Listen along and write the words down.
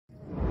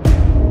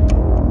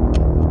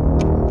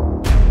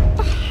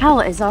hell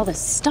is all this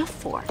stuff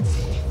for?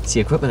 It's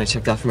the equipment I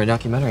checked out for my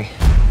documentary.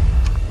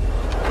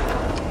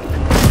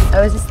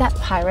 Oh, is this that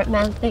pirate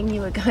man thing you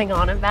were going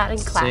on about in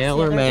class?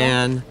 Sailor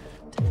man.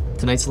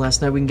 Tonight's the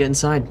last night we can get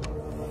inside.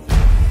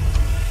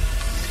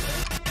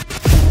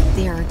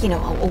 They're,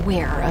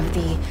 aware of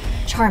the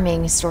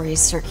charming stories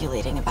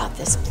circulating about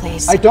this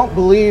place. I don't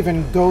believe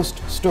in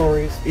ghost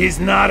stories. He's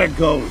not a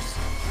ghost.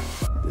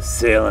 The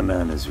Sailor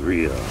Man is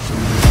real.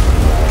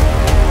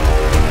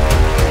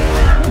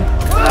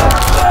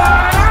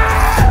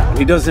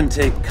 He doesn't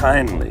take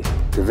kindly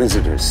to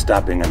visitors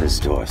stopping on his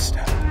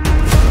doorstep.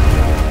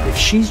 If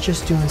she's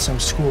just doing some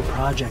school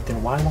project,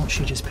 then why won't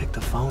she just pick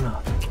the phone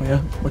up? Oh yeah?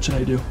 What should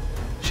I do?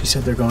 She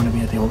said they're going to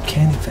be at the old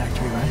candy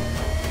factory, right?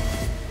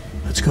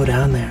 Let's go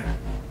down there.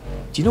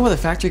 Do you know why the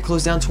factory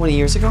closed down 20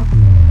 years ago?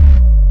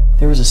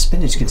 There was a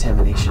spinach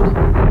contamination.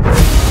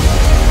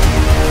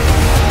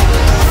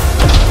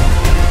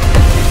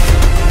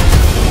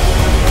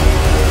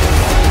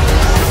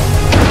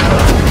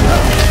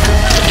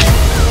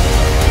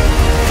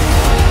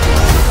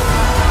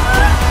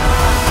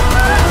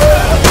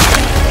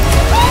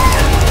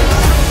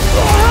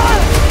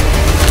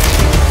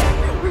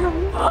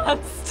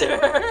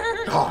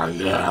 I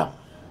am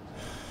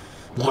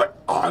what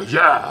I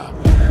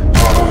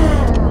am.